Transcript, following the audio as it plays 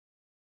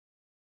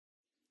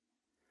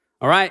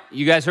All right,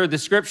 you guys heard the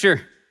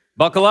scripture.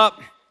 Buckle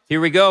up. Here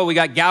we go. We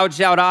got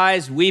gouged out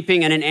eyes,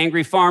 weeping, and an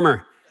angry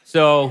farmer.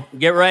 So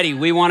get ready.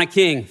 We want a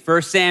king.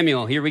 1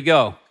 Samuel. Here we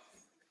go.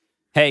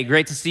 Hey,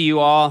 great to see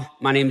you all.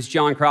 My name is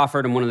John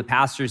Crawford. I'm one of the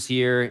pastors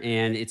here,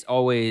 and it's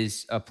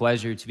always a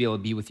pleasure to be able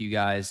to be with you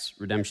guys.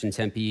 Redemption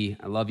Tempe.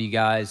 I love you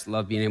guys.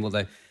 Love being able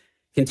to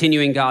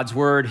continue in God's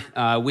word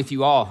with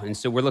you all. And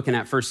so we're looking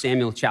at 1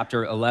 Samuel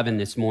chapter 11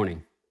 this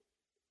morning.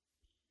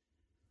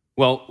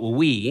 Well,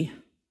 we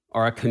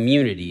are a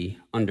community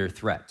under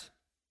threat.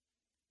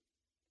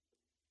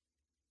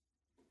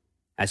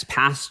 As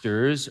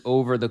pastors,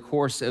 over the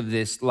course of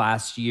this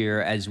last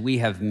year, as we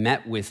have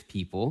met with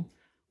people,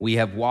 we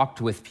have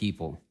walked with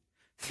people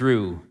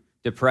through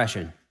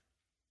depression,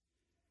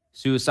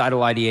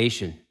 suicidal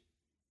ideation,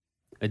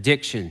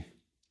 addiction,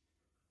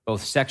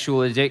 both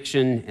sexual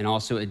addiction and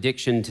also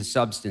addiction to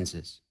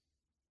substances,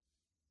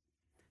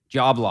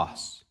 job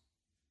loss,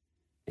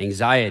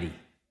 anxiety,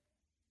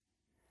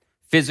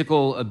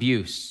 physical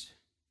abuse,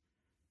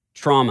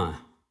 trauma,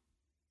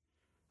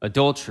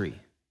 adultery,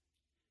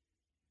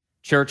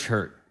 church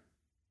hurt,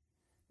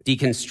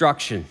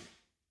 deconstruction,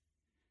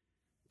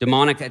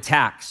 demonic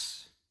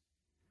attacks,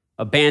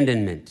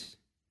 abandonment,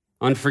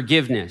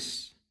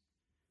 unforgiveness,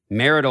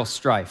 marital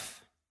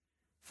strife,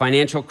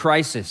 financial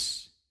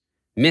crisis,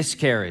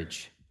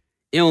 miscarriage,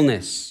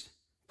 illness,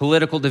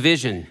 political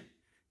division,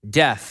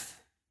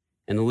 death,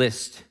 and the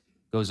list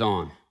goes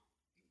on.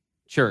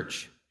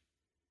 Church,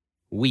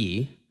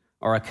 we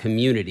are a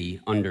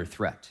community under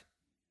threat.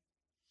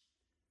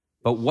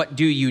 But what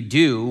do you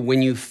do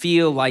when you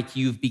feel like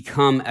you've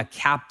become a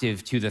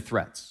captive to the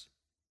threats?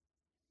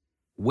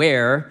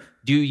 Where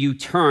do you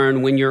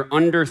turn when you're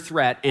under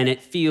threat and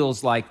it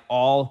feels like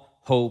all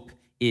hope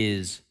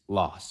is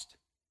lost?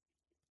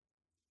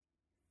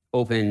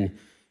 Open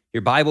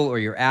your Bible or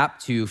your app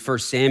to 1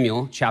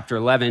 Samuel chapter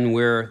 11.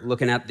 We're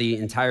looking at the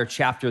entire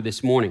chapter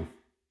this morning.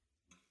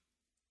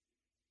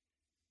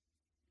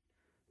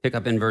 Pick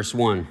up in verse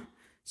 1. It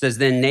says,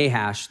 Then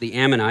Nahash the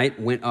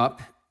Ammonite went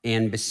up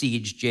and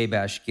besieged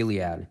Jabesh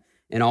Gilead.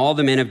 And all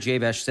the men of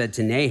Jabesh said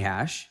to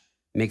Nahash,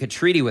 Make a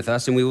treaty with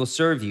us and we will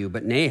serve you.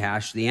 But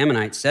Nahash the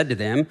Ammonite said to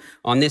them,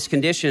 On this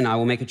condition I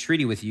will make a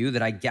treaty with you,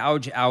 that I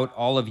gouge out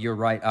all of your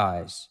right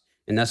eyes,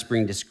 and thus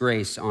bring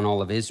disgrace on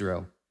all of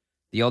Israel.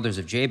 The elders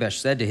of Jabesh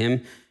said to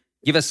him,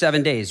 Give us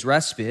 7 days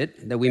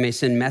respite, that we may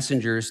send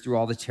messengers through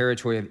all the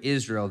territory of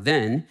Israel.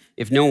 Then,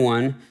 if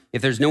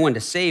there's no one to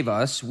save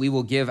us, we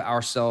will give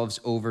ourselves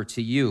over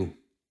to you.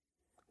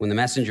 When the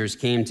messengers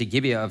came to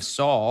Gibeah of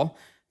Saul,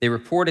 they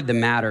reported the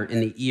matter in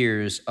the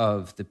ears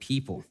of the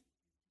people.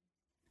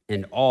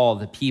 And all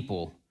the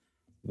people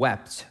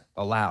wept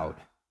aloud.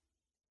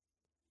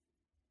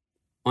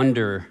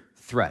 Under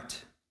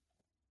threat.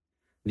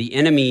 The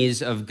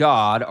enemies of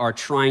God are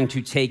trying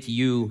to take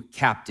you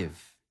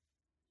captive.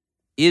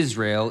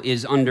 Israel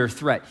is under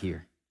threat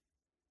here.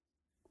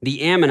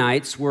 The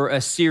Ammonites were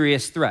a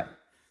serious threat.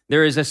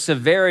 There is a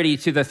severity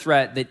to the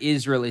threat that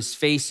Israel is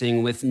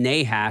facing with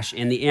Nahash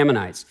and the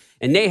Ammonites.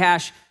 And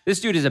Nahash, this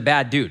dude is a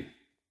bad dude.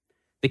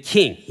 The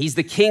king, he's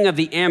the king of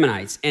the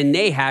Ammonites. And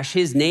Nahash,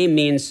 his name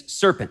means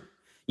serpent.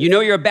 You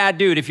know you're a bad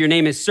dude if your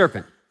name is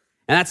serpent.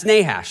 And that's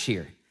Nahash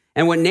here.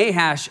 And what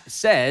Nahash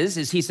says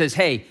is he says,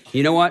 hey,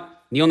 you know what?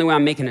 The only way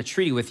I'm making a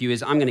treaty with you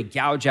is I'm going to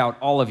gouge out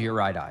all of your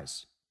right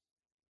eyes.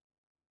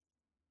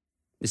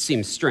 This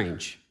seems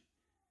strange.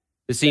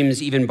 This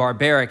seems even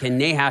barbaric, and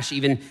Nahash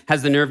even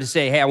has the nerve to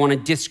say, hey, I want to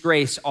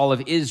disgrace all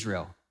of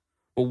Israel.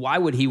 Well, why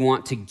would he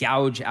want to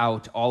gouge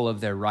out all of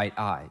their right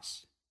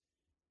eyes?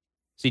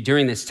 See,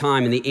 during this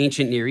time in the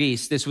ancient Near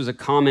East, this was a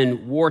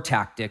common war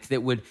tactic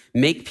that would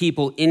make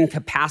people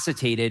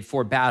incapacitated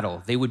for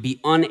battle. They would be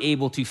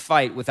unable to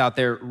fight without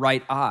their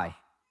right eye.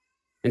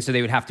 And so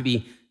they would have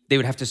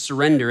to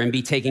surrender and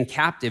be taken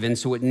captive. And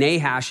so what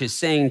Nahash is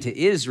saying to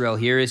Israel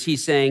here is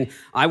he's saying,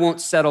 I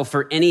won't settle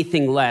for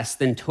anything less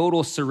than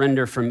total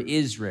surrender from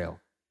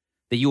Israel,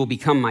 that you will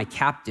become my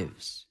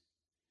captives.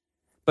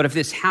 But if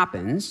this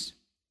happens,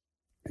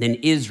 then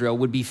Israel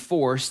would be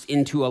forced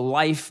into a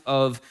life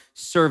of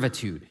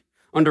servitude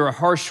under a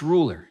harsh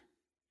ruler,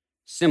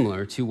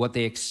 similar to what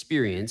they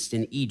experienced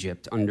in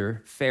Egypt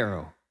under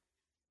Pharaoh.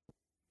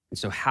 And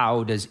so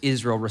how does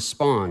Israel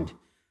respond?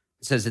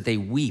 It says that they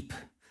weep.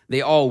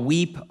 They all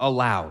weep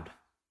aloud.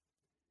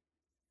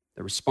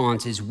 The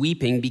response is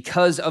weeping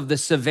because of the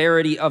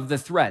severity of the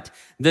threat.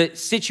 The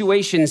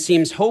situation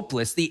seems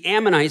hopeless. The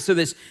Ammonites are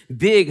this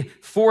big,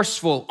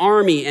 forceful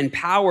army and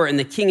power, and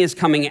the king is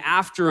coming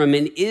after him,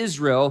 and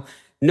Israel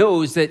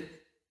knows that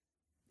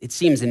it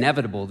seems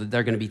inevitable that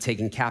they're going to be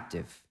taken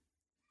captive.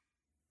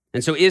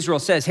 And so Israel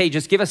says, hey,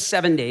 just give us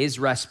 7 days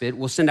respite.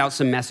 We'll send out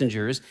some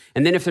messengers,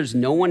 and then if there's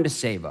no one to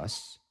save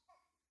us,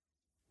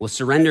 we'll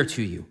surrender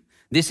to you.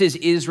 This is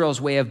Israel's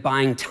way of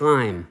buying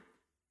time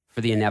for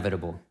the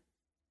inevitable.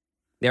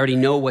 They already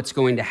know what's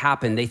going to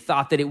happen. They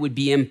thought that it would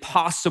be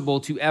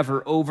impossible to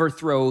ever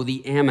overthrow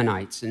the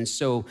Ammonites, and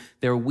so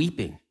they're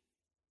weeping.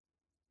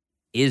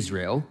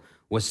 Israel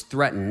was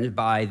threatened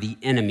by the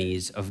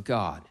enemies of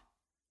God.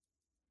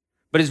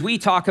 But as we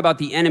talk about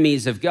the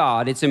enemies of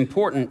God, it's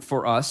important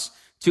for us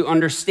to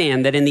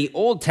understand that in the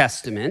Old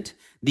Testament,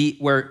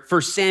 where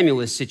 1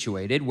 Samuel is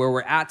situated, where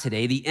we're at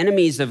today, the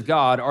enemies of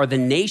God are the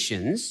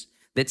nations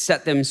that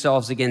set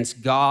themselves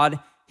against God,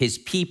 his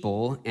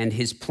people, and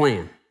his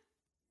plan.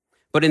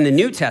 But in the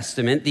New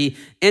Testament, the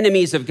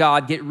enemies of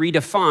God get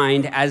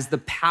redefined as the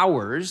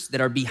powers that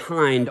are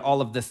behind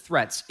all of the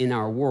threats in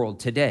our world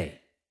today.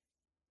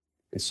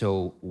 And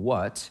so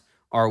what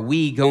are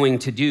we going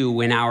to do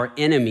when our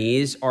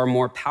enemies are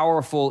more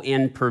powerful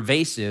and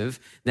pervasive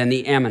than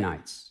the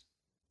Ammonites?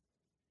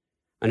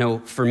 I know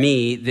for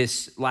me,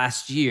 this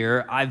last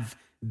year, I've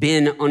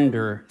been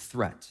under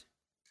threat.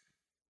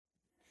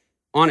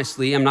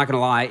 Honestly, I'm not going to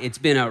lie, it's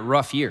been a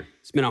rough year.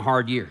 It's been a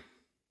hard year.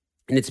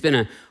 And it's been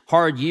a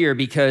hard year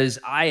because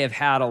I have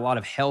had a lot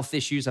of health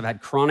issues. I've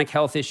had chronic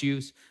health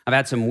issues. I've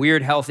had some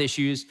weird health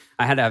issues.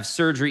 I had to have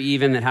surgery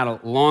even that had a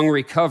long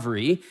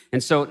recovery.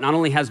 And so not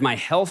only has my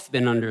health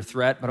been under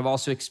threat, but I've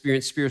also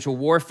experienced spiritual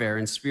warfare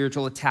and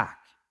spiritual attack.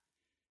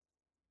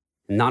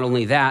 And not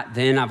only that,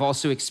 then I've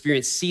also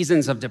experienced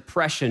seasons of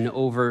depression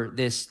over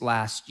this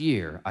last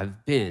year.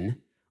 I've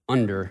been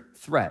under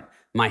threat.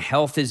 My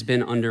health has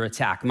been under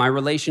attack. My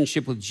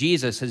relationship with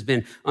Jesus has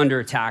been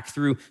under attack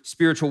through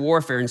spiritual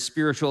warfare and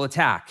spiritual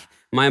attack.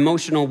 My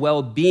emotional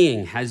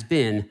well-being has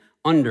been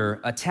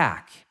under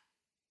attack.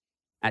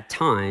 At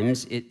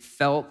times, it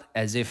felt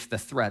as if the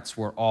threats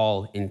were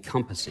all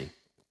encompassing.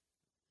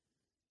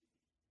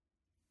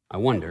 I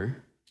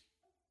wonder,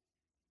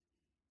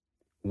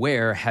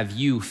 where have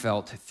you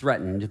felt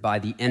threatened by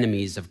the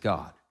enemies of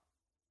God?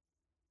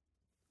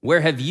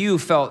 Where have you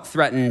felt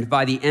threatened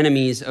by the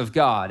enemies of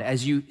God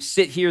as you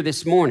sit here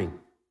this morning?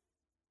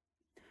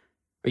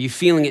 Are you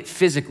feeling it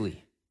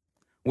physically,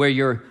 where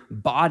your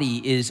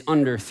body is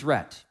under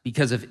threat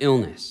because of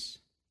illness,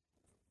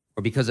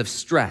 or because of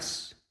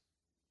stress,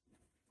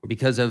 or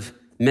because of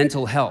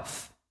mental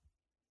health?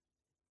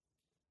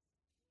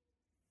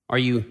 Are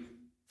you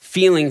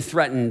feeling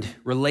threatened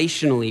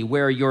relationally,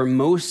 where your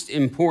most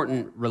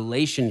important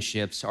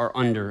relationships are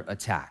under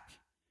attack?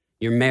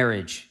 Your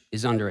marriage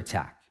is under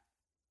attack.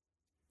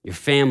 Your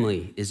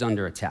family is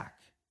under attack.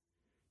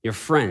 Your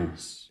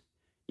friends,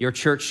 your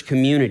church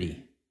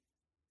community.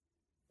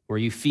 Were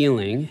you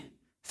feeling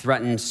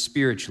threatened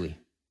spiritually?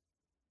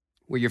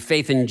 Where your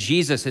faith in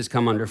Jesus has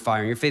come under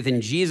fire, and your faith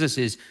in Jesus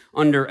is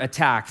under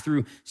attack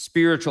through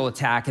spiritual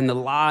attack and the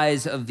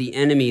lies of the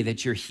enemy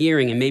that you're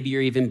hearing, and maybe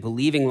you're even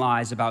believing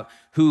lies about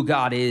who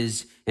God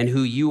is and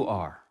who you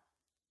are.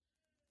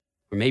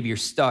 Or maybe you're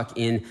stuck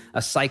in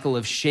a cycle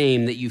of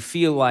shame that you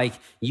feel like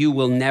you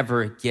will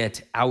never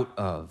get out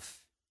of.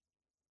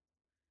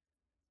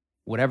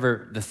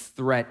 Whatever the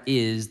threat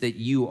is that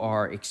you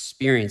are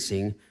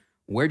experiencing,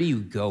 where do you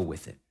go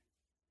with it?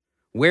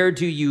 Where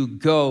do you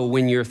go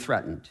when you're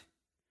threatened?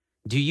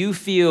 Do you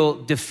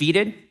feel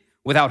defeated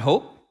without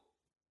hope?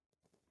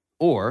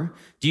 Or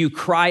do you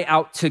cry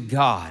out to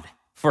God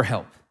for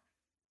help?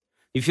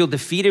 Do you feel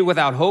defeated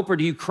without hope, or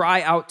do you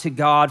cry out to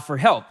God for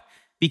help?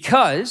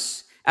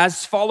 Because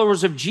as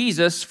followers of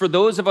Jesus, for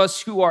those of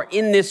us who are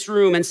in this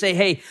room and say,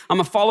 hey, I'm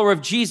a follower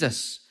of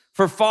Jesus,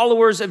 for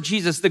followers of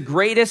Jesus, the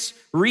greatest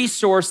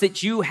resource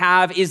that you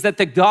have is that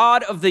the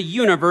God of the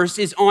universe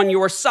is on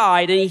your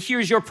side and he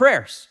hears your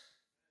prayers.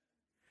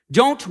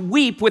 Don't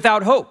weep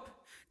without hope.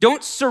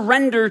 Don't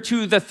surrender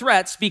to the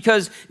threats,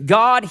 because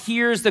God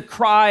hears the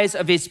cries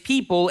of his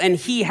people and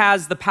he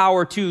has the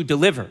power to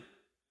deliver.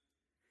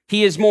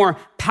 He is more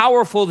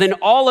powerful than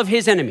all of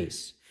his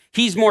enemies.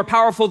 He's more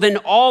powerful than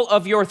all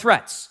of your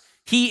threats.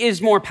 He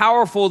is more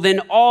powerful than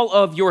all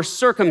of your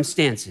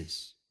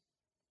circumstances.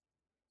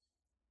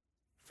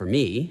 For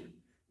me,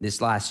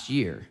 this last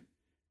year,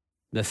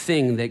 the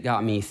thing that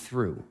got me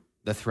through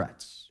the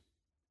threats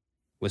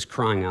was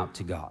crying out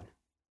to God.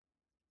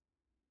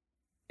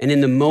 And in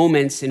the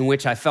moments in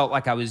which I felt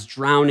like I was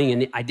drowning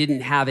and I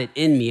didn't have it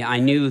in me, I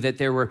knew that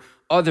there were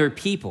other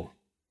people,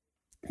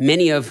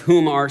 many of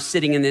whom are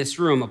sitting in this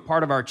room, a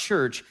part of our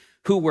church,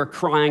 who were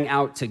crying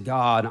out to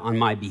God on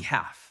my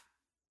behalf.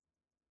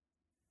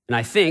 And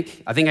I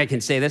think I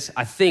can say this,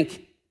 I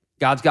think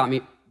God's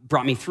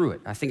brought me through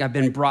it. I think I've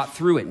been brought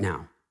through it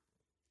now.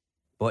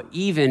 But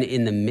even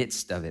in the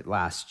midst of it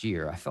last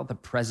year, I felt the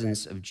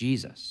presence of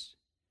Jesus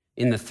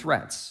in the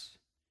threats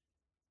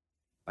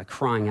by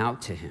crying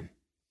out to him.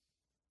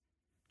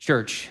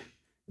 Church,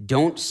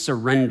 don't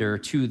surrender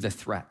to the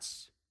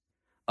threats.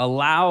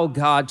 Allow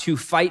God to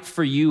fight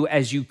for you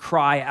as you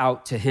cry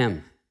out to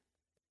him.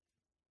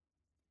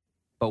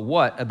 But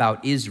what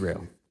about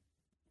Israel?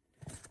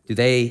 Do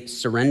they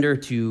surrender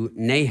to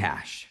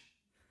Nahash?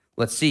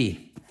 Let's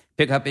see.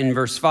 Pick up in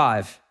verse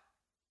 5.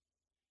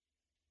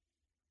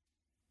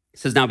 It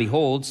says, now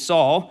behold,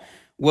 Saul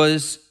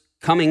was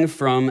coming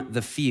from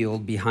the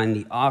field behind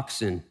the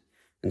oxen.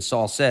 And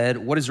Saul said,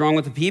 what is wrong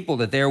with the people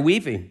that they are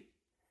weeping?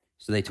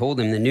 So they told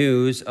him the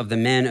news of the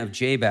men of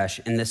Jabesh,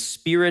 and the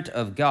Spirit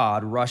of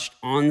God rushed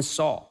on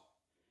Saul.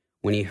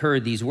 When he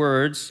heard these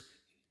words,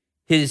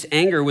 his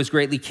anger was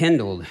greatly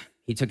kindled,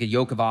 He took a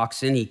yoke of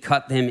oxen, he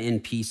cut them in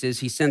pieces.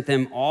 He sent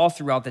them all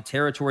throughout the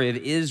territory of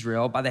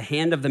Israel by the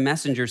hand of the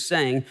messenger,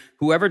 saying,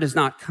 whoever does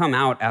not come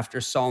out after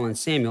Saul and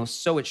Samuel,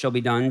 so it shall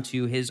be done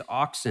to his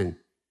oxen.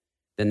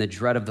 Then the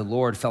dread of the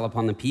Lord fell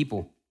upon the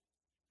people,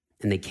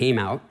 and they came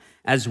out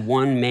as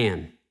one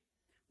man.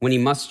 When he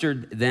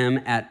mustered them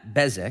at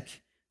Bezek,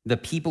 the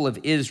people of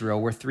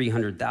Israel were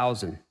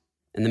 300,000,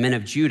 and the men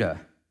of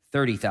Judah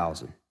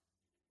 30,000.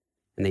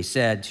 And they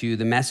said to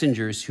the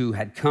messengers who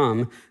had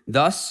come,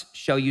 thus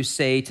shall you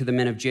say to the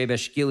men of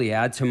Jabesh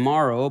Gilead,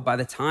 tomorrow, by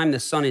the time the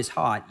sun is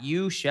hot,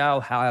 you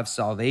shall have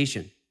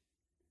salvation.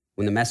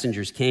 When the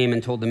messengers came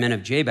and told the men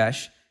of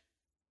Jabesh,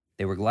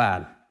 they were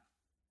glad.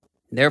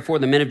 Therefore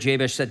the men of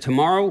Jabesh said,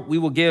 tomorrow we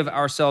will give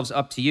ourselves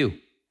up to you,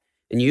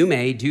 and you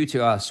may do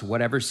to us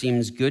whatever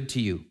seems good to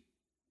you.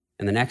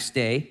 And the next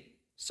day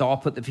Saul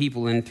put the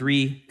people in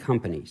 3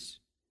 companies,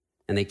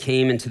 and they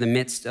came into the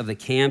midst of the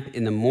camp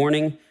in the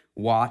morning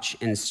watch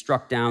and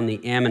struck down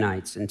the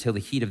Ammonites until the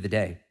heat of the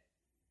day.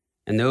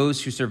 And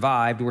those who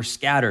survived were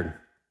scattered,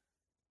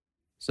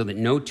 so that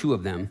no 2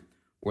 of them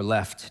were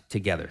left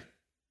together.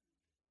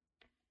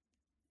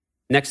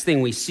 Next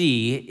thing we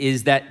see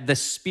is that the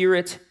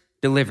Spirit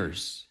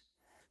delivers.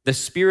 The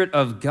Spirit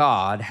of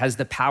God has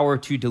the power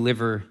to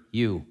deliver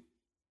you.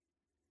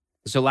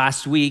 So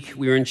last week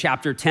we were in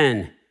chapter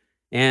 10,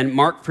 and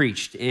Mark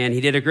preached, and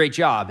he did a great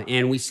job.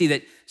 And we see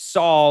that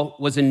Saul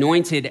was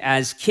anointed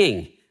as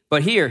king.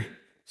 But here,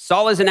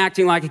 Saul isn't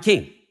acting like a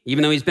king,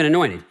 even though he's been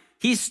anointed.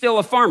 He's still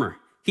a farmer.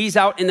 He's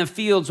out in the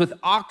fields with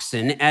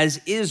oxen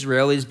as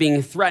Israel is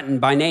being threatened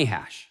by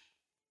Nahash.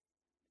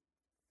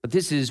 But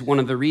this is one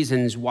of the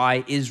reasons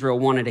why Israel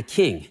wanted a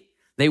king.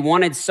 They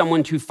wanted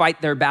someone to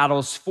fight their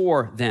battles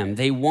for them.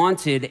 They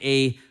wanted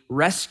a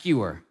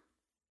rescuer.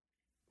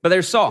 But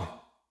there's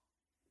Saul,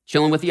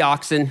 chilling with the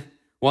oxen,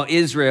 while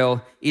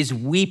Israel is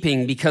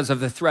weeping because of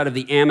the threat of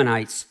the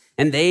Ammonites.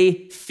 And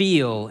they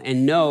feel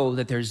and know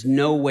that there's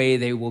no way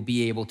they will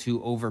be able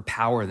to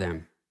overpower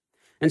them.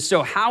 And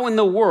so how in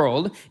the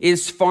world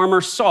is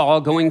Farmer Saul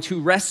going to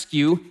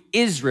rescue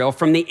Israel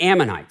from the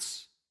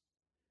Ammonites?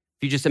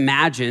 If you just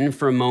imagine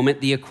for a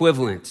moment the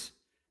equivalent.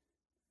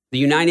 The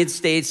United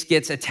States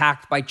gets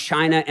attacked by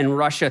China and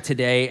Russia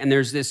today, and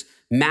there's this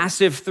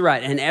massive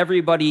threat, and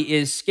everybody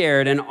is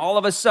scared. And all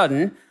of a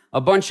sudden,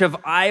 a bunch of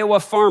Iowa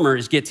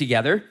farmers get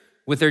together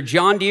with their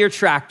John Deere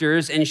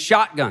tractors and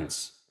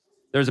shotguns.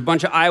 There's a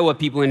bunch of Iowa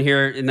people in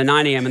here in the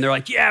 9 a.m. and they're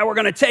like, yeah, we're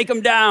going to take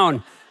them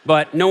down.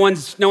 But no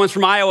one's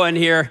from Iowa in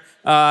here.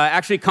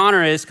 Actually,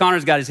 Connor is.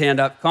 Connor's got his hand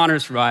up.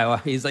 Connor's from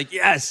Iowa. He's like,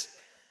 yes.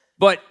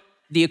 But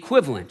the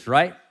equivalent,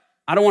 right?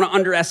 I don't want to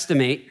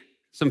underestimate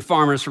some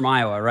farmers from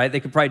Iowa, right?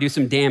 They could probably do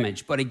some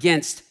damage. But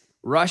against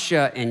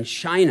Russia and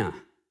China,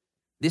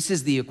 this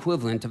is the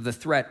equivalent of the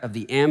threat of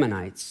the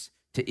Ammonites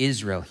to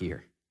Israel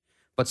here.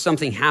 But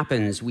something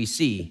happens, we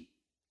see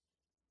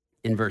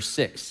in verse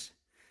 6.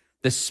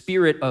 The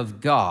Spirit of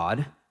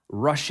God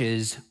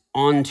rushes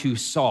onto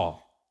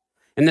Saul.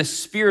 And the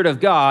Spirit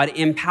of God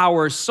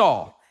empowers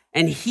Saul.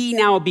 And he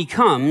now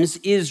becomes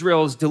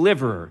Israel's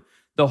deliverer.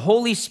 The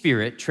Holy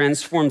Spirit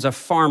transforms a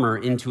farmer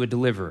into a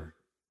deliverer.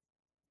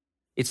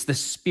 It's the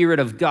Spirit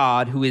of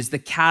God who is the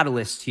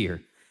catalyst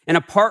here. And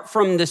apart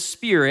from the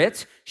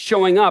Spirit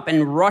showing up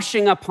and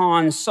rushing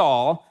upon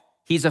Saul,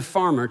 he's a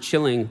farmer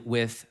chilling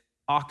with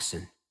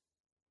oxen.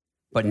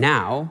 But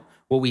now,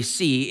 what we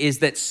see is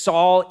that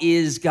Saul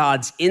is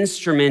God's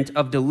instrument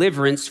of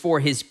deliverance for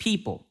his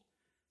people.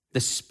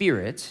 The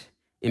Spirit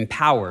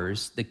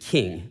empowers the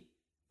king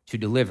to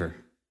deliver.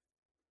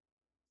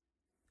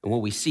 And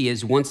what we see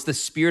is once the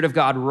Spirit of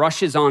God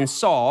rushes on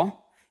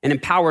Saul and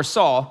empowers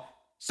Saul,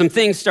 some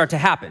things start to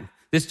happen.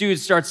 This dude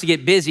starts to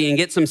get busy and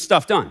get some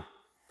stuff done.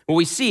 What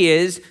we see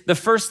is the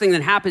first thing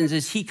that happens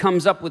is he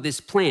comes up with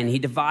this plan. He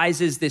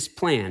devises this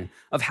plan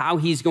of how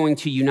he's going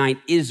to unite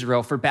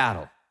Israel for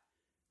battle.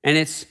 And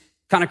it's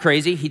kind of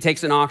crazy. He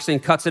takes an oxen,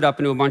 cuts it up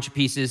into a bunch of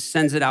pieces,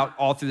 sends it out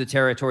all through the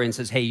territory and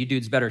says, hey, you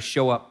dudes better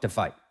show up to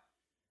fight.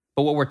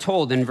 But what we're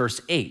told in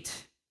verse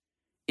 8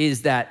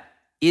 is that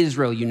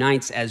Israel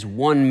unites as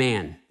one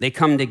man. They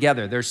come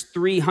together. There's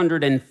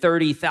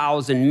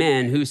 330,000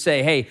 men who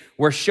say, hey,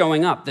 we're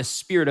showing up. The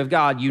Spirit of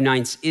God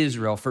unites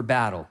Israel for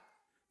battle.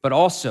 But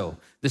also,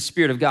 the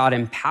Spirit of God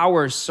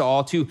empowers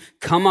Saul to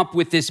come up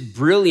with this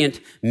brilliant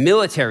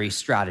military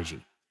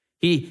strategy.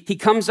 He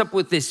comes up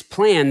with this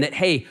plan that,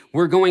 hey,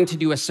 we're going to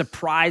do a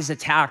surprise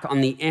attack on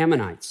the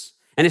Ammonites.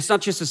 And it's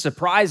not just a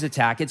surprise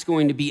attack, it's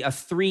going to be a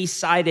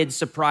 3-sided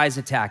surprise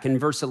attack. In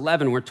verse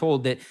 11, we're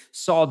told that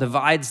Saul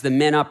divides the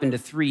men up into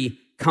 3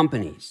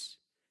 companies.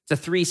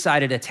 It's a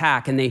 3-sided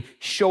attack, and they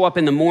show up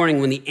in the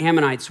morning when the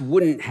Ammonites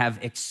wouldn't have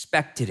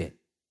expected it.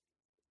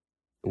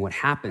 And what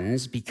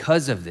happens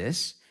because of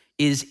this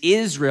is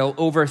Israel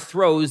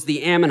overthrows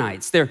the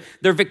Ammonites. They're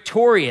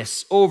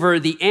victorious over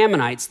the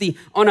Ammonites. The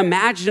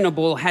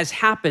unimaginable has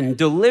happened.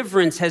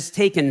 Deliverance has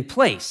taken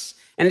place.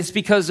 And it's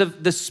because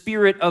of the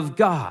Spirit of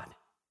God.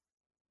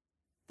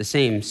 The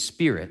same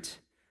Spirit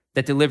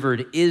that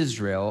delivered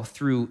Israel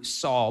through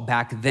Saul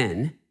back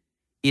then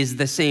is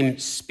the same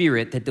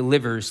Spirit that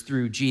delivers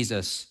through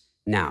Jesus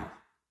now.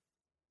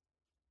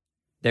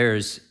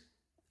 There's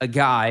a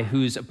guy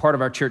who's a part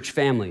of our church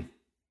family,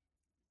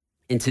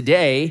 and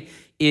today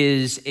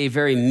is a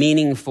very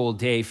meaningful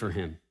day for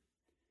him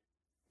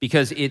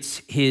because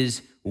it's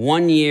his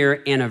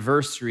 1-year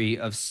anniversary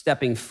of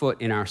stepping foot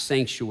in our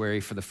sanctuary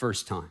for the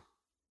first time.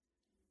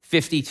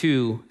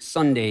 52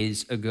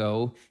 Sundays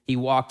ago, he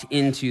walked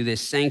into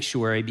this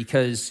sanctuary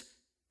because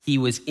he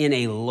was in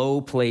a low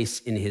place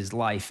in his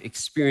life,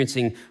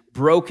 experiencing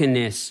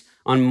brokenness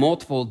on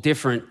multiple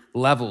different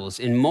levels,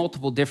 in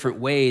multiple different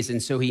ways.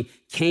 And so he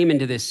came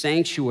into this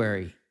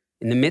sanctuary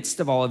in the midst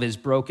of all of his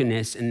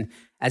brokenness. And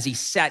as he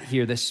sat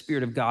here, the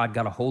Spirit of God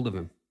got a hold of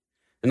him.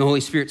 And the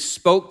Holy Spirit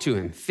spoke to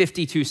him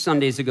 52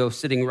 Sundays ago,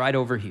 sitting right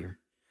over here.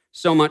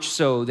 So much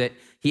so that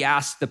he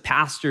asked the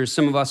pastors,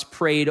 some of us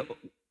prayed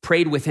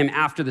with him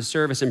after the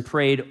service and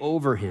prayed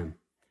over him.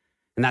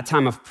 And that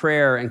time of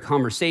prayer and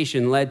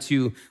conversation led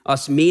to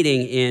us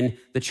meeting in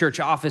the church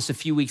office a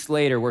few weeks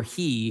later where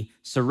he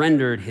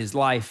surrendered his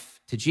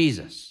life to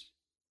Jesus.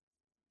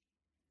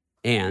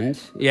 And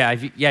you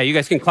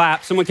guys can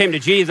clap. Someone came to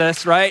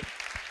Jesus, right?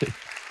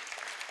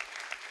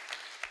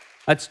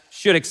 That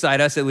should excite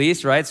us at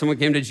least, right? Someone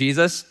came to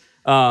Jesus.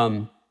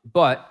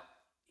 But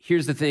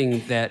here's the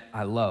thing that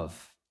I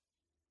love.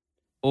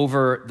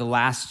 Over the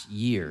last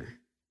year,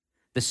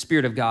 the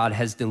Spirit of God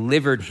has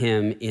delivered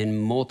him in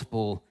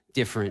multiple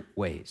different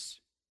ways.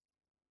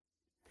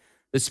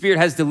 The Spirit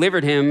has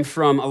delivered him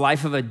from a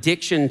life of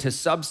addiction to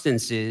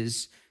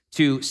substances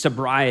to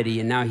sobriety,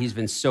 and now he's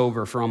been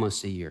sober for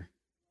almost a year.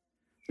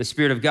 The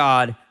Spirit of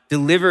God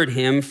delivered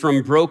him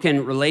from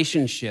broken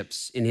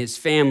relationships in his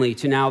family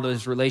to now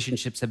those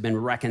relationships have been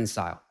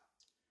reconciled.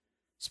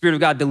 Spirit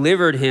of God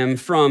delivered him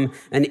from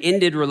an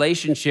ended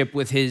relationship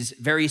with his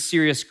very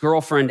serious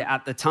girlfriend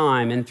at the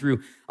time, and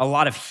through a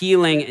lot of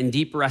healing and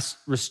deep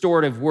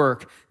restorative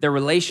work, their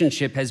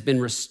relationship has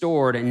been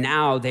restored, and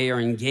now they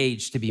are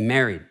engaged to be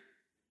married.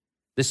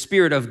 The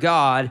Spirit of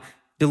God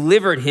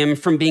delivered him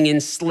from being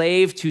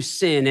enslaved to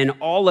sin and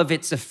all of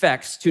its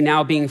effects to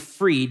now being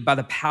freed by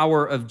the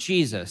power of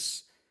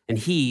Jesus, and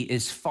he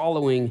is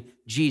following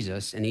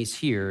Jesus, and he's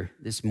here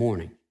this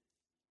morning.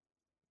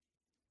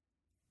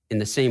 In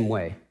the same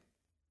way,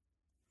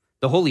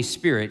 the Holy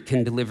Spirit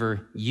can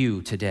deliver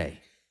you today.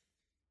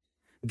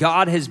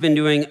 God has been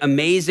doing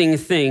amazing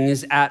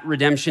things at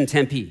Redemption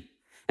Tempe.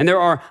 And there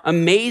are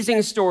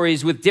amazing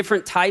stories with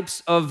different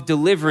types of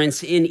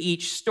deliverance in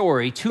each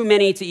story, too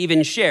many to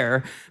even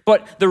share.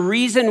 But the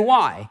reason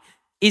why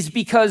is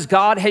because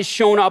God has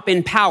shown up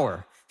in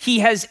power. He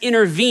has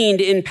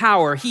intervened in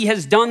power. He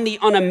has done the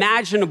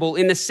unimaginable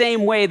in the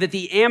same way that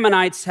the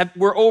Ammonites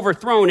were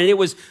overthrown, and it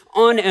was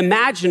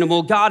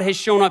unimaginable. God has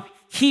shown up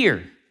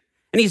here,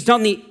 and he's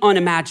done the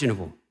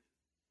unimaginable.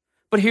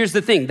 But here's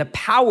the thing, the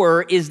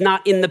power is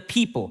not in the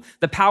people.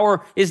 The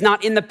power is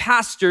not in the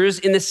pastors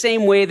in the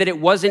same way that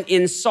it wasn't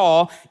in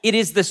Saul. It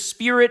is the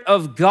Spirit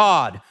of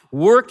God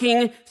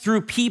working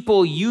through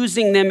people,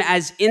 using them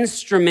as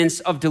instruments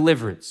of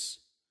deliverance.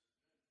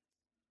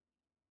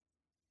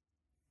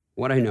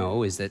 What I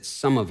know is that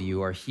some of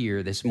you are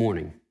here this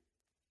morning,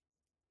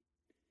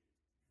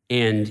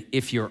 and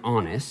if you're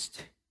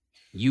honest,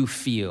 you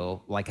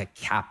feel like a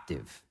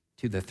captive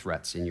to the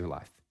threats in your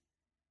life.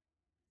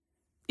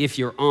 If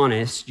you're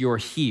honest, you're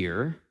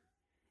here,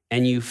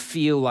 and you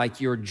feel like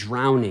you're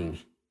drowning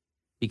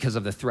because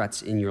of the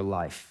threats in your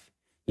life.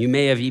 You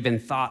may have even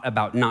thought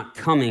about not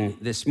coming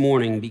this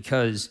morning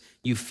because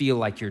you feel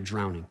like you're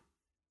drowning.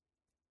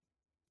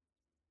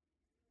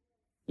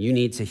 You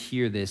need to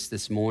hear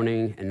this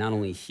morning, and not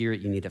only hear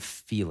it, you need to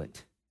feel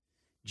it.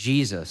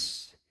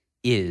 Jesus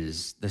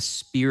is the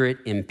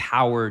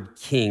Spirit-empowered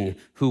King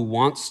who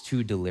wants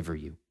to deliver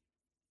you.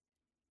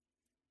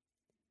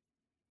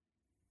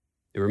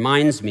 It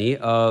reminds me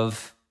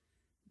of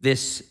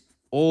this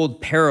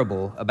old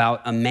parable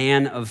about a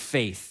man of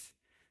faith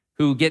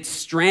who gets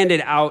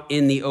stranded out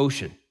in the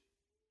ocean.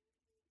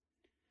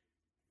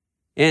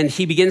 And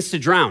he begins to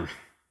drown.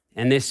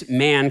 And this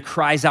man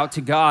cries out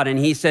to God, and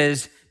he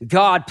says,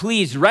 God,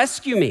 please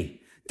rescue me.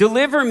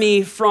 Deliver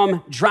me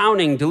from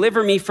drowning.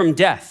 Deliver me from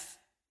death.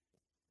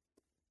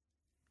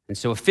 And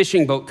so a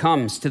fishing boat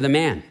comes to the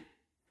man,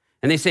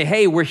 and they say,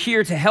 hey, we're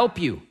here to help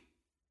you.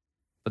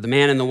 But the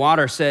man in the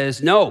water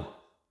says, no,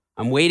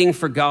 I'm waiting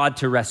for God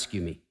to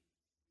rescue me.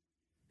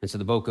 And so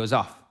the boat goes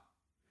off.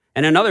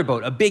 And another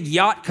boat, a big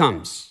yacht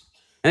comes,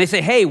 and they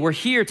say, hey, we're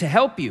here to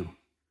help you.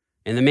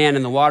 And the man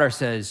in the water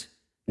says,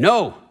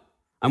 no,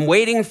 I'm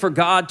waiting for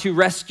God to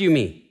rescue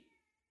me.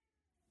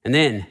 And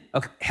then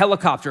a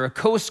helicopter, a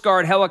Coast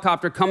Guard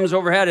helicopter comes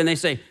overhead, and they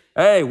say,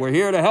 hey, we're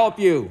here to help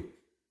you.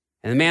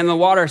 And the man in the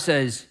water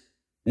says,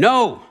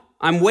 no,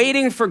 I'm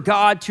waiting for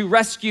God to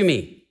rescue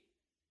me.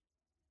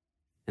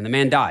 And the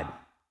man died.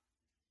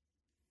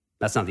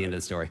 That's not the end of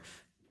the story.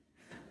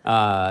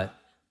 The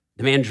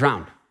man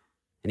drowned,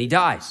 and he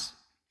dies.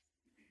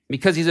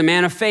 Because he's a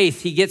man of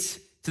faith, he gets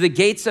to the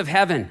gates of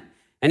heaven,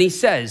 and he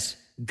says,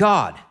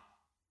 God,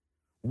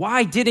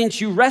 why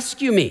didn't you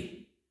rescue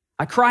me?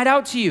 I cried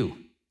out to you.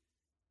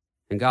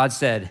 And God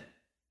said,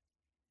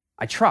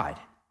 I tried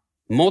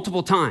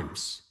multiple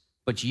times,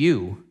 but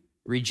you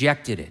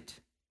rejected it.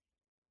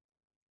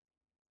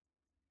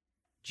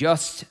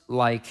 Just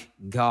like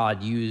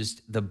God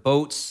used the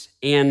boats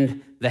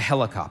and the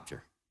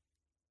helicopter,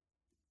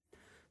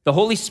 the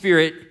Holy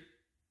Spirit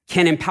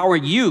can empower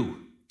you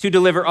to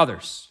deliver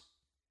others.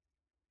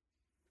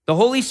 The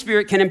Holy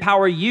Spirit can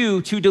empower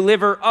you to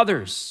deliver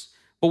others.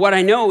 But what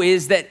I know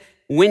is that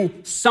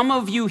when some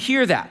of you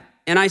hear that,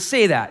 and I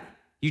say that,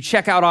 you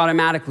check out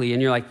automatically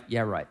and you're like,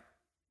 yeah, right.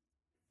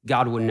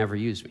 God would never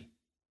use me.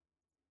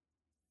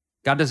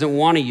 God doesn't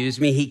want to use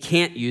me. He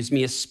can't use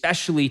me,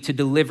 especially to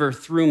deliver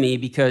through me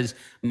because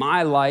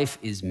my life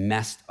is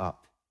messed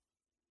up.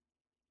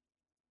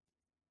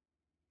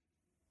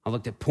 I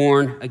looked at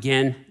porn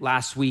again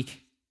last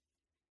week.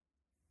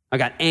 I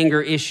got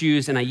anger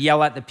issues and I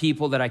yell at the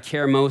people that I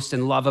care most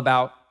and care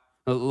about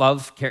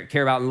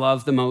and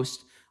love the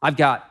most. I've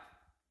got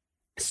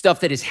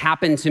stuff that has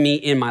happened to me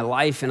in my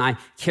life and I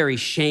carry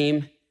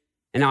shame.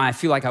 And now I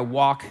feel like I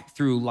walk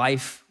through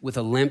life with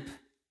a limp.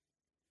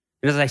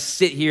 And as I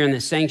sit here in the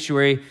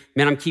sanctuary,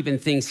 man, I'm keeping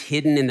things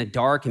hidden in the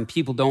dark and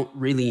people don't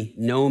really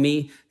know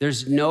me.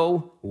 There's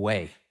no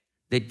way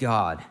that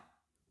God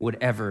would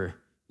ever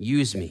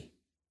use me.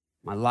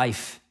 My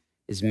life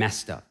is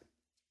messed up.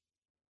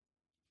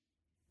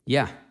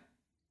 Yeah,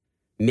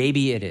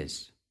 maybe it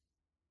is.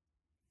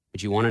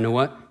 But you want to know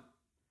what?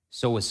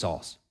 So was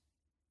Saul's.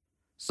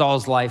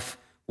 Saul's life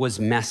was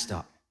messed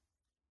up.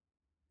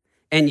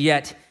 And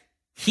yet,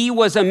 he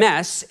was a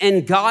mess,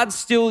 and God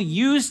still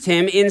used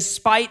him in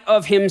spite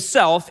of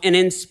himself and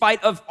in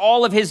spite of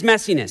all of his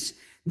messiness.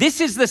 This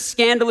is the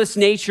scandalous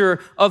nature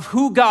of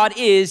who God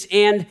is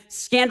and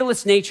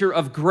scandalous nature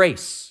of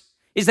grace,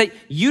 is that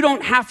you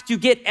don't have to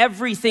get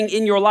everything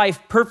in your life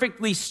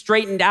perfectly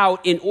straightened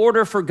out in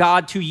order for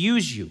God to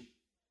use you.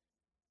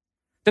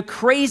 The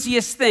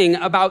craziest thing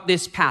about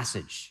this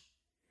passage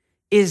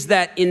is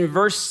that in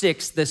verse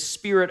 6, the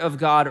Spirit of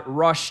God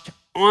rushed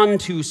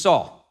onto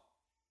Saul.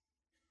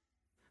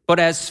 But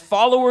as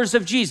followers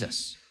of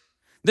Jesus,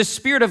 the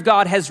Spirit of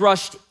God has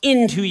rushed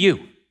into you.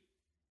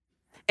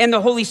 And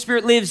the Holy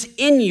Spirit lives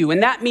in you.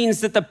 And that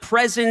means that the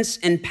presence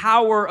and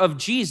power of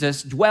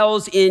Jesus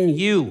dwells in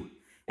you.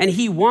 And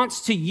he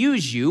wants to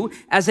use you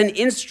as an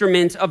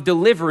instrument of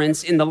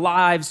deliverance in the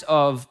lives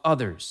of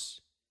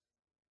others.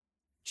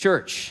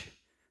 Church,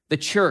 the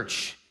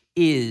church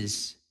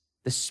is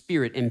the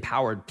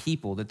Spirit-empowered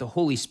people that the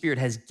Holy Spirit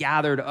has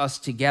gathered us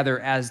together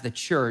as the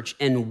church,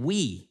 and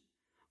we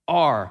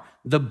are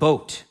the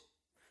boat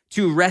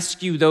to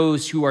rescue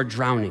those who are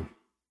drowning.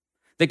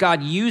 That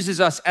God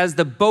uses us as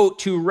the boat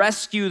to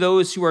rescue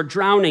those who are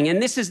drowning. And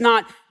this is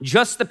not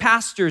just the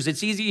pastors.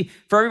 It's easy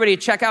for everybody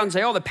to check out and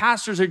say, oh, the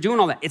pastors are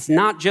doing all that. It's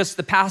not just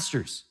the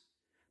pastors,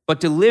 but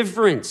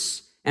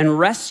deliverance and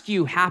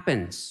rescue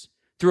happens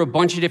through a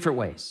bunch of different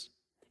ways.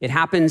 It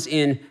happens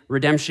in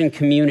redemption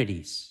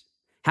communities,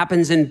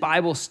 happens in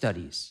Bible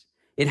studies.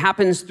 It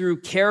happens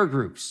through care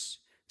groups,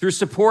 through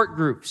support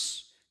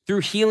groups,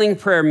 through healing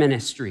prayer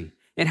ministry.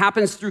 It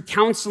happens through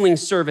counseling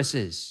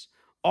services.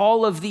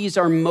 All of these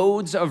are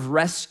modes of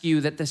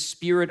rescue that the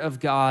Spirit of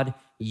God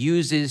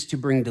uses to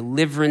bring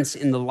deliverance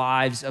in the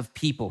lives of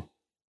people.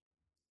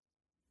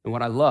 And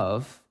what I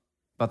love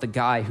about the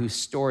guy whose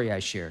story I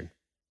shared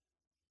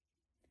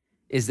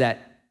is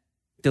that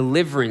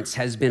deliverance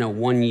has been a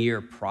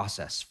 1-year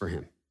process for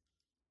him.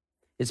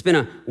 It's been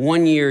a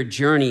 1-year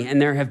journey,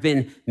 and there have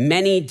been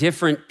many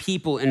different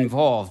people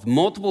involved.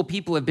 Multiple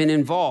people have been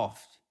involved.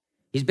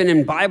 He's been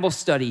in Bible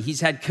study.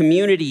 He's had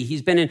community.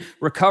 He's been in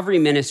recovery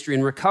ministry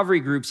and recovery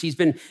groups. He's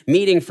been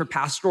meeting for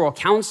pastoral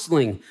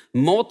counseling.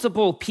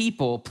 Multiple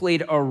people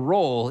played a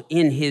role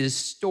in his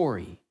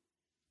story.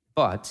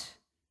 But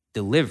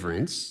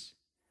deliverance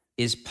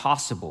is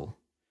possible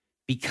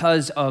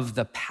because of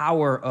the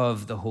power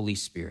of the Holy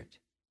Spirit.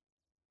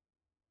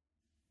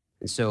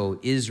 And so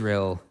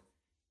Israel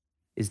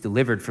is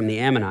delivered from the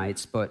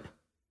Ammonites, but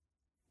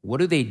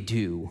what do they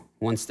do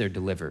once they're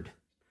delivered?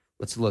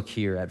 Let's look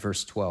here at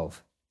verse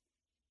 12.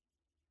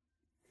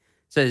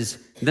 It says,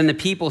 then the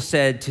people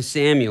said to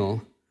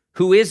Samuel,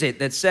 who is it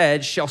that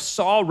said, shall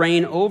Saul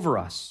reign over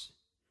us?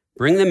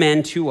 Bring the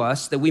men to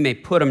us that we may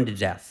put him to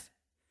death.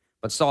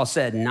 But Saul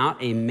said, not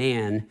a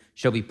man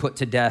shall be put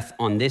to death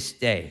on this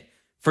day.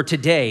 For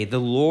today the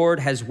Lord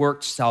has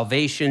worked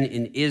salvation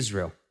in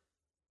Israel.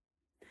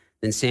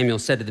 Then Samuel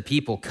said to the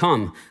people,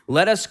 come,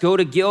 let us go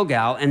to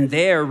Gilgal and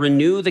there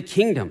renew the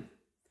kingdom.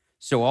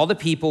 So all the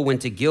people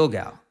went to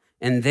Gilgal.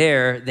 And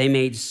there they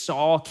made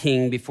Saul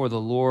king before the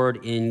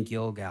Lord in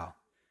Gilgal.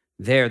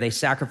 There they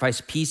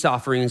sacrificed peace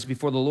offerings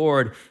before the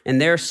Lord.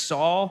 And there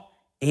Saul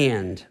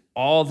and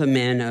all the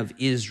men of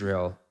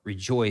Israel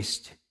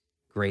rejoiced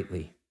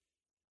greatly.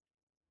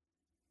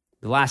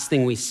 The last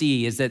thing we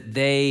see is that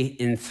they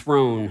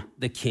enthrone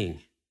the king.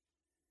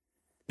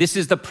 This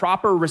is the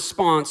proper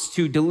response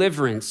to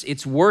deliverance.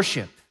 It's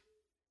worship.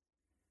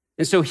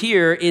 And so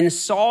here in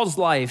Saul's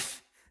life,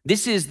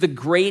 this is the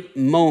great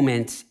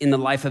moment in the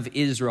life of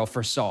Israel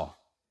for Saul.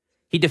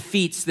 He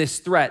defeats this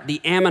threat. The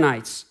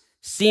Ammonites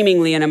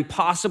seemingly an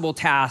impossible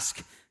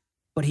task,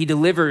 but he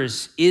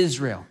delivers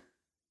Israel.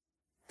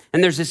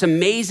 And there's this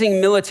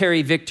amazing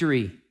military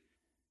victory.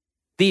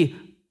 The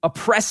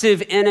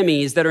oppressive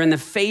enemies that are in the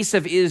face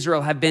of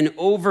Israel have been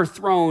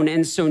overthrown,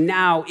 and so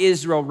now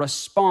Israel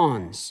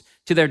responds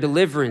to their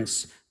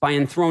deliverance by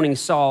enthroning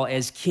Saul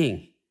as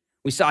king.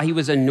 We saw he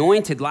was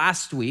anointed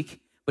last week,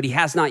 but he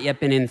has not yet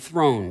been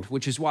enthroned,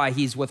 which is why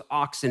he's with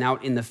oxen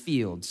out in the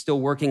field, still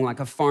working like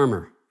a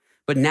farmer.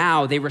 But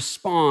now they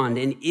respond,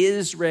 and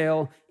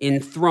Israel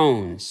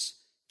enthrones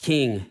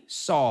King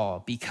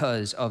Saul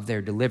because of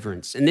their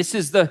deliverance. And this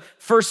is the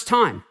first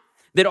time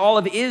that all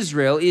of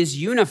Israel is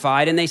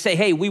unified, and they say,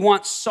 hey, we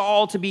want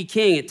Saul to be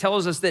king. It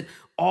tells us that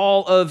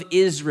all of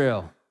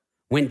Israel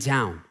went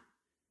down.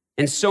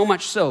 And so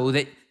much so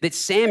that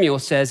Samuel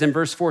says in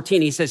verse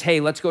 14, he says,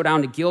 hey, let's go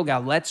down to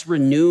Gilgal. Let's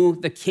renew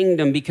the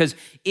kingdom because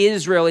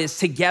Israel is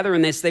together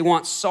in this. They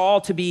want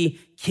Saul to be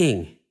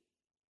king.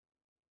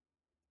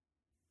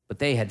 But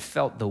they had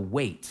felt the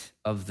weight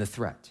of the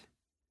threat.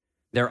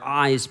 Their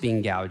eyes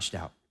being gouged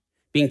out,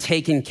 being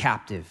taken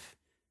captive,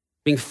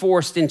 being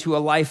forced into a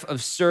life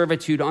of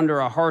servitude under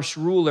a harsh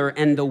ruler,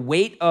 and the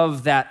weight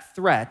of that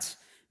threat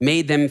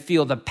made them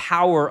feel the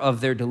power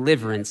of their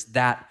deliverance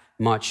that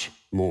much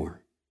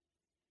more.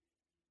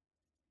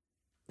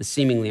 The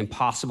seemingly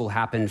impossible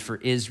happened for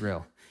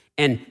Israel.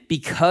 And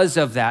because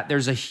of that,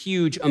 there's a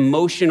huge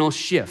emotional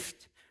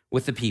shift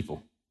with the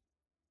people.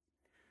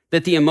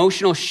 That the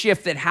emotional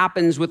shift that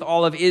happens with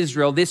all of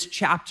Israel, this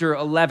chapter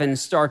 11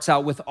 starts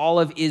out with all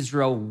of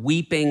Israel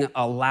weeping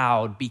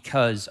aloud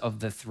because of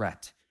the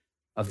threat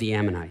of the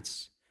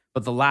Ammonites.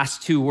 But the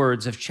last two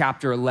words of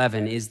chapter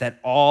 11 is that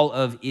all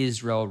of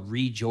Israel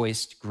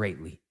rejoiced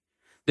greatly.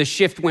 The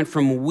shift went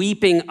from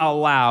weeping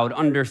aloud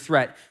under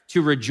threat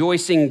to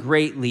rejoicing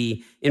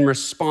greatly in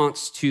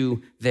response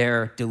to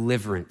their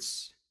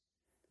deliverance.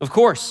 Of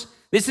course,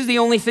 this is the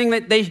only thing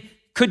that they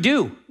could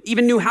do,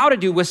 even knew how to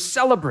do, was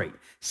celebrate.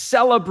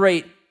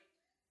 Celebrate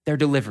their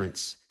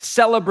deliverance.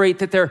 Celebrate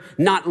that they're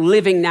not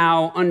living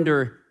now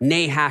under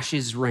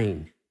Nahash's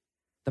reign.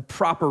 The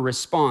proper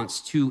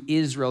response to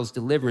Israel's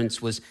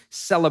deliverance was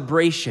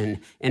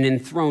celebration and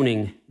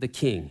enthroning the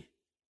king.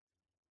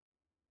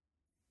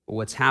 But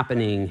what's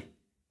happening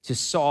to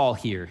Saul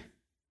here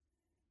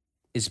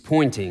is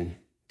pointing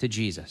to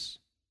Jesus.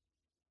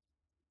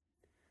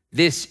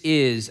 This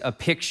is a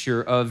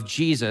picture of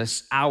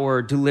Jesus,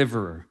 our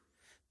deliverer.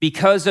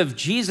 Because of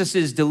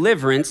Jesus'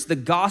 deliverance, the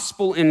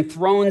gospel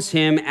enthrones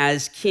him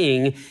as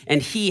king,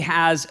 and he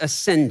has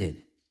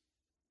ascended.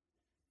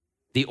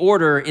 The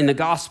order in the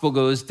gospel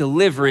goes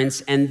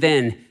deliverance and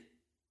then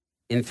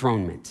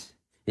enthronement.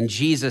 And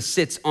Jesus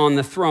sits on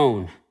the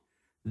throne.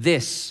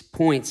 This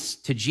points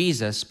to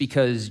Jesus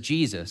because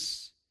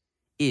Jesus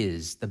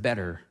is the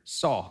better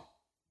Saul.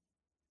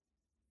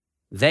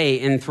 They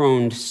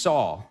enthroned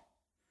Saul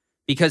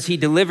because he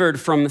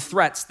delivered from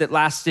threats that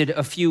lasted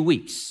a few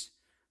weeks.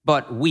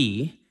 But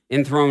we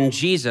enthroned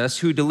Jesus,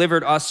 who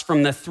delivered us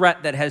from the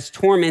threat that has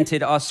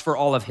tormented us for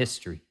all of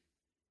history.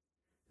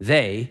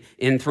 They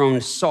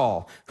enthroned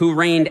Saul, who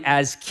reigned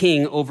as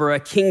king over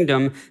a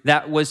kingdom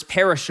that was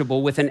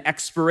perishable with an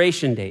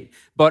expiration date.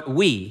 But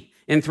we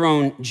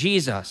enthroned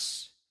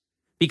Jesus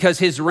because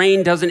his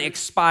reign doesn't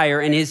expire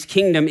and his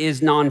kingdom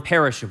is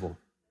non-perishable.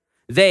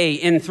 They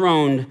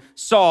enthroned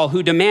Saul,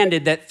 who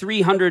demanded that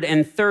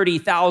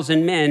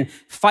 330,000 men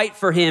fight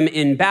for him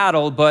in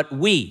battle, but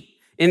we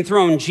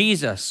enthroned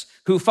Jesus,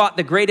 who fought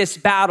the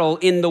greatest battle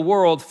in the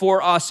world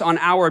for us on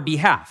our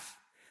behalf.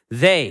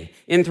 They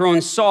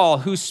enthroned Saul,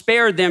 who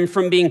spared them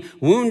from being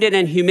wounded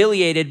and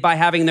humiliated by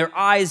having their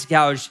eyes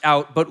gouged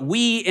out, but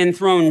we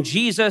enthroned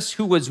Jesus,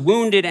 who was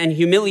wounded and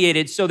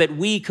humiliated so that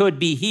we could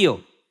be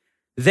healed.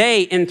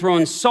 They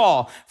enthroned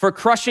Saul for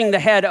crushing the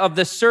head of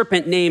the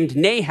serpent named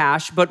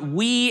Nahash, but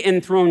we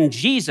enthroned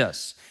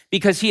Jesus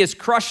because he has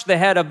crushed the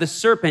head of the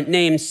serpent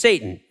named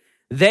Satan.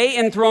 They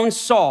enthroned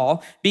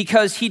Saul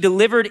because he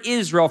delivered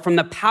Israel from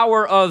the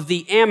power of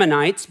the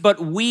Ammonites, but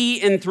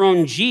we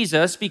enthroned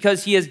Jesus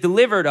because he has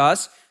delivered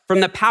us from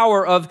the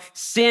power of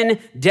sin,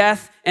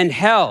 death, and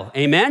hell.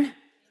 Amen?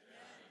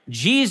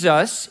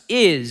 Jesus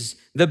is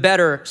the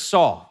better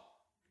Saul.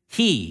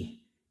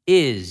 He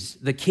is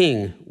the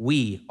king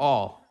we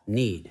all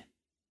need.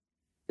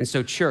 And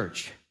so,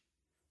 church,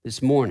 this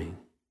morning,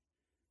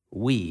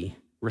 we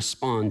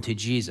respond to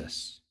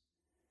Jesus,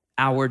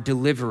 our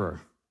deliverer,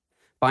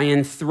 by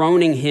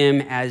enthroning him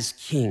as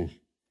king.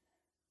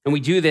 And we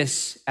do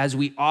this as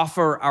we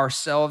offer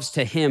ourselves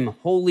to him,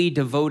 wholly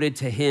devoted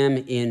to him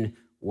in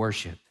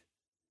worship.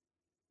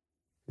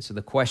 And so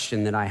the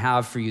question that I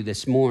have for you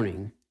this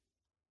morning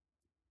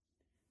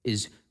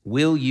is,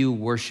 will you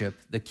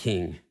worship the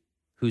king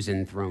who's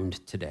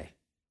enthroned today?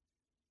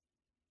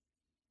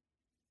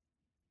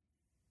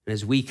 And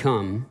as we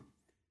come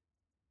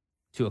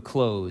to a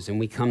close and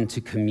we come to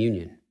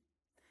communion,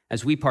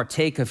 as we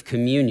partake of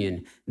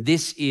communion,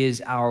 this is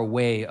our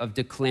way of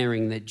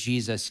declaring that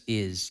Jesus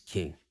is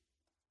king.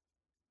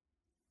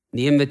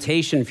 The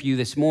invitation for you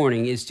this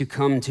morning is to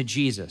come to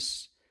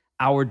Jesus,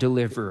 our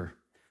deliverer,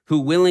 who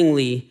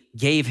willingly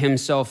gave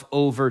himself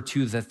over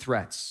to the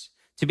threats,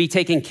 to be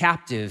taken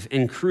captive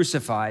and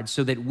crucified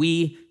so that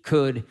we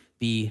could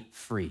be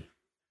free.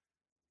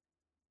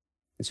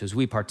 And so as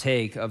we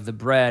partake of the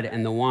bread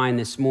and the wine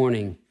this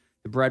morning,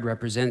 the bread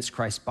represents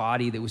Christ's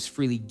body that was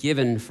freely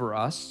given for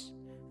us,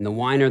 and the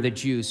wine or the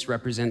juice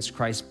represents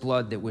Christ's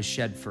blood that was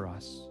shed for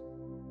us.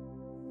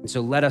 And so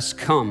let us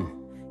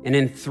come and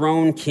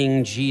enthrone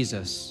King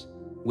Jesus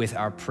with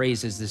our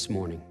praises this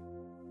morning.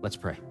 Let's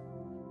pray.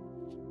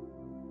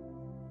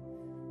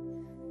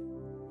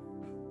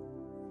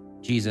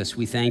 Jesus,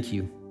 we thank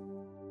you,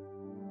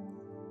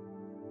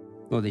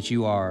 Lord, that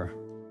you are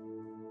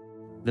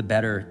the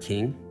better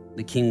king,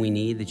 the king we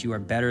need, that you are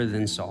better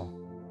than Saul.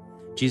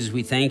 Jesus,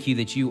 we thank you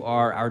that you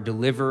are our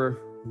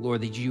deliverer, Lord,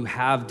 that you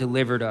have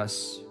delivered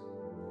us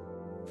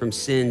from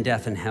sin,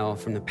 death, and hell,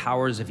 from the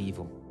powers of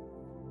evil.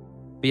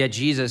 But yet,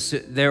 Jesus,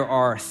 there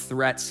are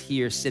threats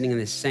here sitting in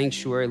this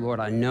sanctuary. Lord,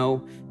 I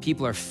know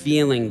people are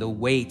feeling the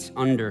weight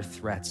under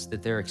threats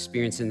that they're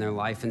experiencing in their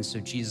life. And so,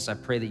 Jesus, I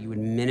pray that you would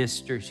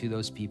minister to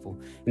those people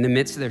in the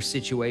midst of their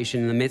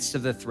situation, in the midst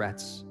of the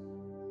threats.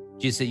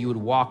 Jesus, that you would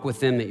walk with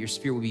them, that your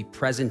spirit would be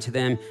present to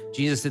them.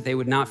 Jesus, that they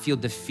would not feel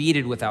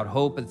defeated without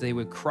hope, but they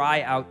would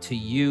cry out to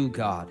you,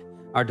 God,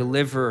 our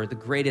deliverer. The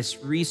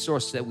greatest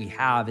resource that we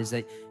have is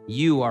that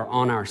you are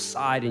on our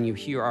side and you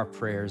hear our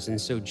prayers. And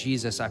so,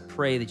 Jesus, I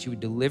pray that you would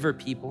deliver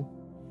people,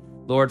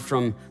 Lord,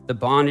 from the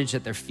bondage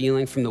that they're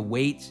feeling, from the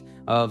weight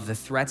of the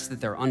threats that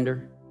they're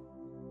under.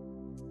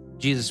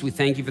 Jesus, we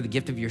thank you for the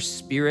gift of your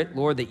spirit,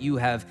 Lord, that you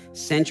have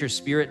sent your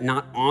spirit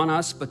not on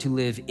us, but to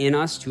live in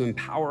us, to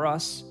empower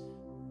us,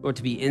 Lord,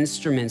 to be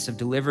instruments of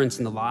deliverance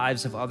in the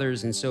lives of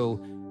others. And so,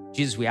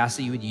 Jesus, we ask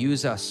that you would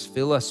use us,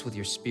 fill us with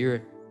your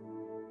spirit.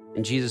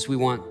 And Jesus, we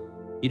want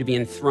you to be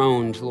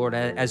enthroned, Lord.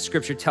 As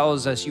scripture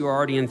tells us, you are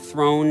already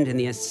enthroned in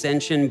the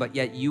ascension, but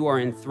yet you are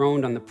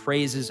enthroned on the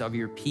praises of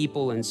your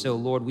people. And so,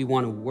 Lord, we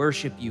want to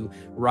worship you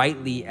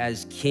rightly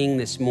as King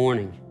this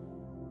morning.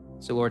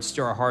 So, Lord,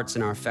 stir our hearts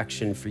and our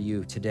affection for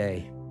you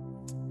today.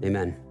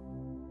 Amen.